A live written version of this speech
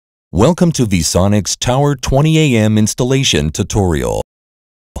Welcome to VSonic's TOWER-20 AM installation tutorial.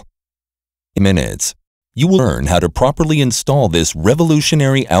 In minutes, you will learn how to properly install this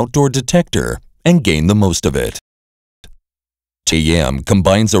revolutionary outdoor detector and gain the most of it. TOWER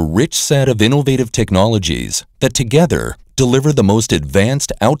combines a rich set of innovative technologies that together deliver the most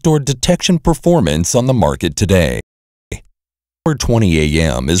advanced outdoor detection performance on the market today. TOWER-20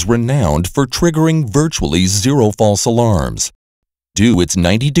 AM is renowned for triggering virtually zero false alarms due to its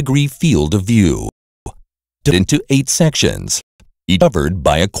 90-degree field of view, divided into 8 sections, each covered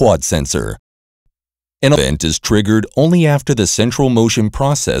by a quad sensor. An event is triggered only after the central motion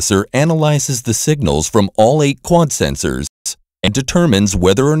processor analyzes the signals from all 8 quad sensors and determines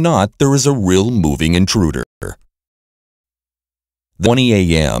whether or not there is a real moving intruder. The 20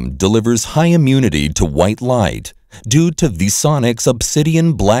 AM delivers high immunity to white light due to VSonic's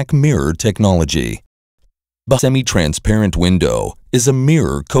Obsidian black mirror technology. The semi-transparent window is a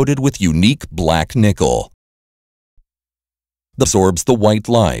mirror coated with unique black nickel that absorbs the white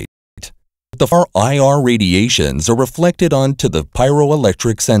light. The far IR radiations are reflected onto the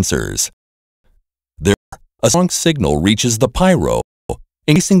pyroelectric sensors. There, a strong signal reaches the pyro,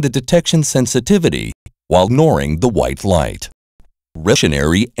 increasing the detection sensitivity while ignoring the white light.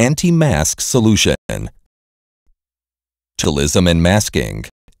 Revolutionary anti-mask solution. Realism and masking.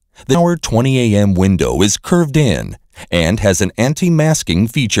 The TOWER-20 AM window is curved in and has an anti-masking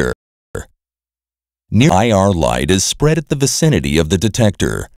feature. Near IR light is spread at the vicinity of the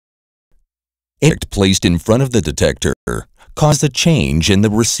detector. An object placed in front of the detector causes a change in the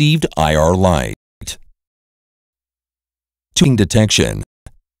received IR light. To detection,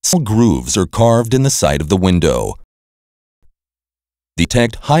 small grooves are carved in the side of the window.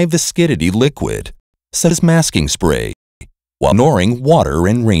 Detect high viscosity liquid, such as masking spray, while ignoring water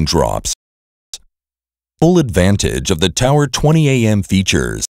and raindrops. Full advantage of the TOWER-20 AM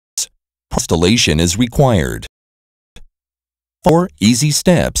features. Installation is required. 4 easy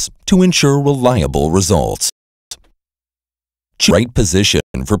steps to ensure reliable results. Choose the right position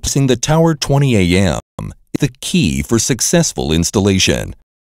for placing the TOWER-20 AM is the key for successful installation.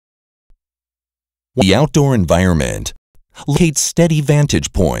 In the outdoor environment, locate steady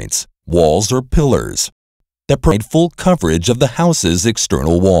vantage points, walls or pillars that provide full coverage of the house's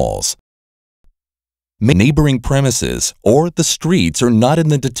external walls. Neighboring premises or the streets are not in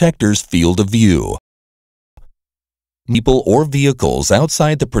the detector's field of view. People or vehicles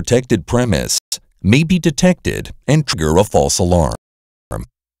outside the protected premise may be detected and trigger a false alarm.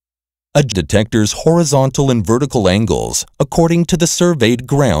 Adjust the detector's horizontal and vertical angles according to the surveyed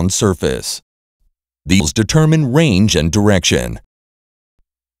ground surface. These determine range and direction.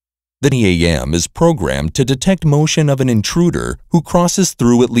 The AM is programmed to detect motion of an intruder who crosses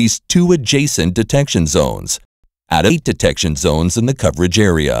through at least 2 adjacent detection zones, out of 8 detection zones in the coverage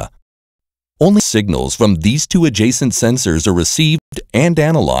area. Only signals from these 2 adjacent sensors are received and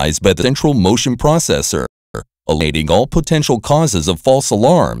analyzed by the central motion processor, eliminating all potential causes of false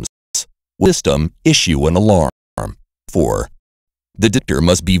alarms. System issue an alarm. 4. The detector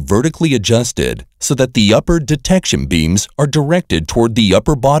must be vertically adjusted so that the upper detection beams are directed toward the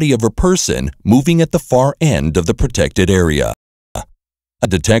upper body of a person moving at the far end of the protected area. A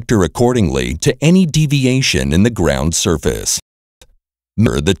detector accordingly to any deviation in the ground surface.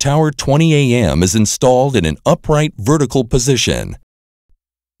 The TOWER-20 AM is installed in an upright vertical position.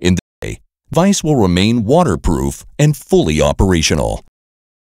 In this way, the device will remain waterproof and fully operational.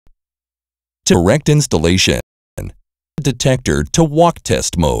 To correct installation, detector to walk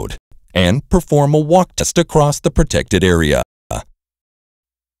test mode and perform a walk test across the protected area.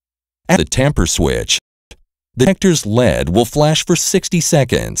 At the tamper switch, the detector's LED will flash for 60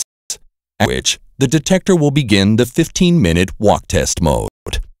 seconds, at which the detector will begin the 15-minute walk test mode.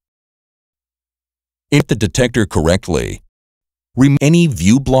 If the detector correctly, remove any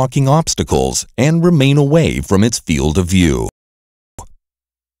view-blocking obstacles and remain away from its field of view.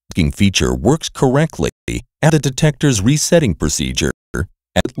 The feature works correctly at the detector's resetting procedure and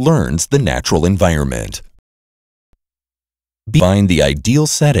it learns the natural environment. Find the ideal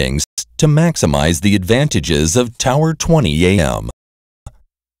settings to maximize the advantages of TOWER-20 AM.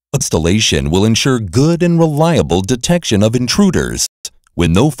 Installation will ensure good and reliable detection of intruders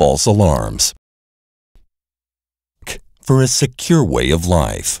with no false alarms. For a secure way of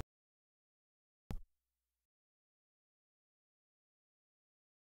life.